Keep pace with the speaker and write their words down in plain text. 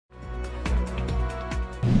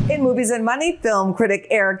In Movies and Money, film critic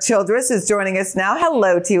Erik Childress is joining us now.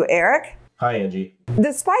 Hello to you, Erik. Hi, Angie.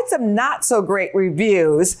 Despite some not so great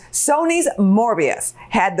reviews, Sony's MORBIUS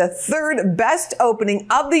had the third best opening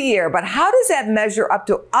of the year. But how does that measure up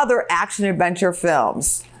to other action-adventure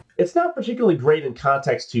films? It's not particularly great in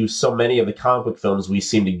context to so many of the comic book films we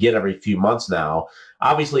seem to get every few months now.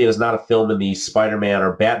 Obviously, it is not a film in the Spider-Man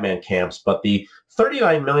or Batman camps, but the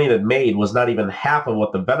 $39 million it made was not even half of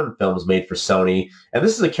what the Venom films made for Sony, and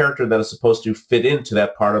this is a character that is supposed to fit into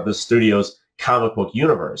that part of the studio's comic book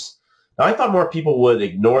universe. Now, I thought more people would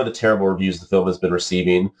ignore the terrible reviews the film has been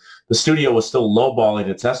receiving. The studio was still lowballing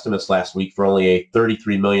its estimates last week for only a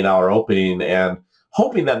 $33 million opening and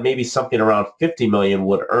hoping that maybe something around $50 million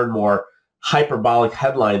would earn more hyperbolic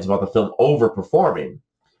headlines about the film overperforming.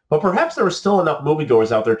 But perhaps there were still enough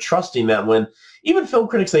moviegoers out there trusting that when even film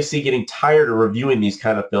critics they see getting tired of reviewing these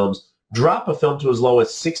kind of films drop a film to as low as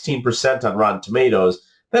 16% on Rotten Tomatoes,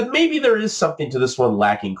 that maybe there is something to this one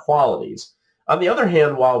lacking qualities. On the other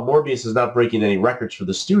hand, while Morbius is not breaking any records for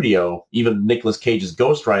the studio, even Nicolas Cage's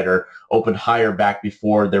Ghost Rider opened higher back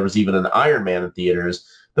before there was even an Iron Man in theaters,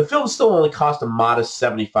 the film still only cost a modest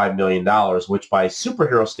 $75 million, which by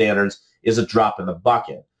superhero standards is a drop in the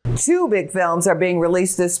bucket. Two big films are being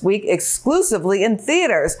released this week exclusively in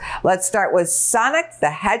theaters. Let's start with Sonic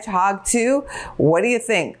the Hedgehog 2. What do you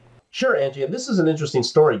think? Sure, Angie, and this is an interesting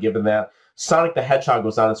story given that Sonic the Hedgehog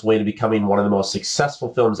was on its way to becoming one of the most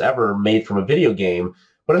successful films ever made from a video game,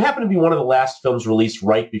 but it happened to be one of the last films released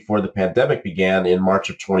right before the pandemic began in March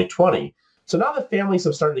of 2020. So now that families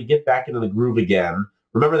have started to get back into the groove again,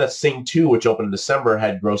 remember that Sing 2, which opened in December,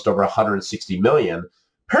 had grossed over $160 million.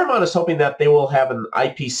 Paramount is hoping that they will have an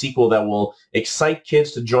IP sequel that will excite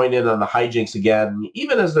kids to join in on the hijinks again,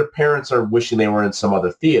 even as their parents are wishing they were in some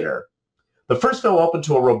other theater. The first film opened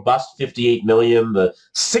to a robust $58 million, the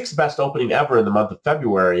sixth best opening ever in the month of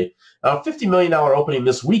February. Now, a $50 million opening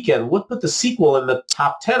this weekend would put the sequel in the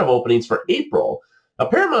top 10 of openings for April. Now,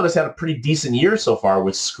 Paramount has had a pretty decent year so far,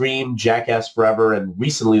 with Scream, Jackass Forever, and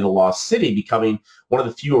recently The Lost City becoming one of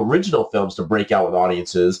the few original films to break out with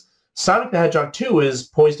audiences. Sonic the Hedgehog 2 is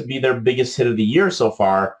poised to be their biggest hit of the year so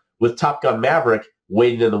far, with Top Gun Maverick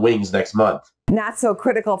waiting in the wings next month. Not so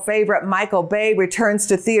critical favorite Michael Bay returns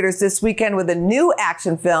to theaters this weekend with a new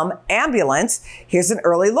action film, Ambulance. Here's an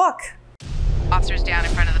early look. Officers down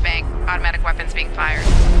in front of the bank, automatic weapons being fired.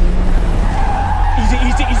 Easy,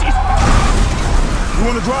 easy, easy, easy. You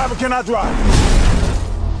want to drive or can I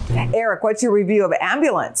drive? Erik, what's your review of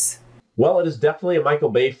Ambulance? Well, it is definitely a Michael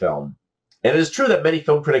Bay film. And it is true that many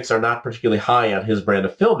film critics are not particularly high on his brand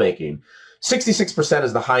of filmmaking. 66%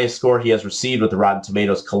 is the highest score he has received with the Rotten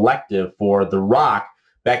Tomatoes collective for The Rock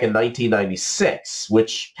back in 1996,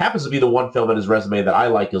 which happens to be the one film on his resume that I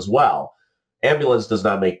like as well. Ambulance does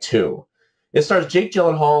not make two. It stars Jake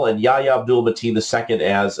Gyllenhaal and Yahya Abdul-Mateen II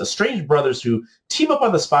as estranged brothers who team up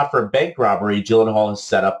on the spot for a bank robbery Gyllenhaal has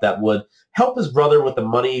set up that would help his brother with the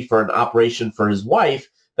money for an operation for his wife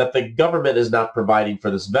that the government is not providing for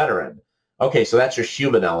this veteran. Okay, so that's your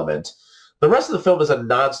human element. The rest of the film is a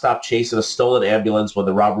non-stop chase in a stolen ambulance when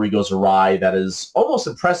the robbery goes awry that is almost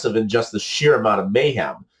impressive in just the sheer amount of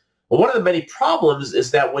mayhem. But one of the many problems is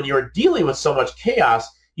that when you're dealing with so much chaos,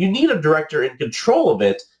 you need a director in control of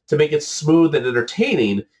it to make it smooth and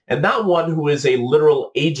entertaining, and not one who is a literal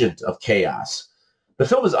agent of chaos. The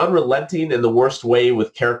film is unrelenting in the worst way,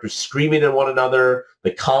 with characters screaming at one another, the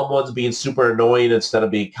calm ones being super annoying instead of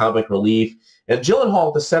being comic relief, and Gyllenhaal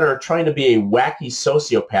at the center trying to be a wacky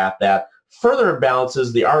sociopath that further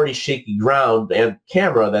imbalances the already shaky ground and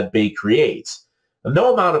camera that Bay creates.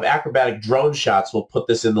 No amount of acrobatic drone shots will put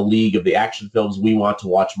this in the league of the action films we want to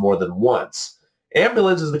watch more than once.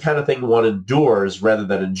 Ambulance is the kind of thing one endures rather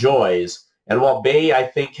than enjoys, and while Bay, I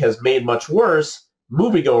think, has made much worse,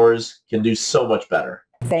 moviegoers can do so much better.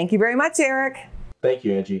 Thank you very much, Erik. Thank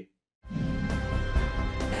you, Angie.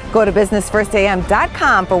 Go to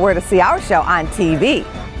businessfirstam.com for where to see our show on TV.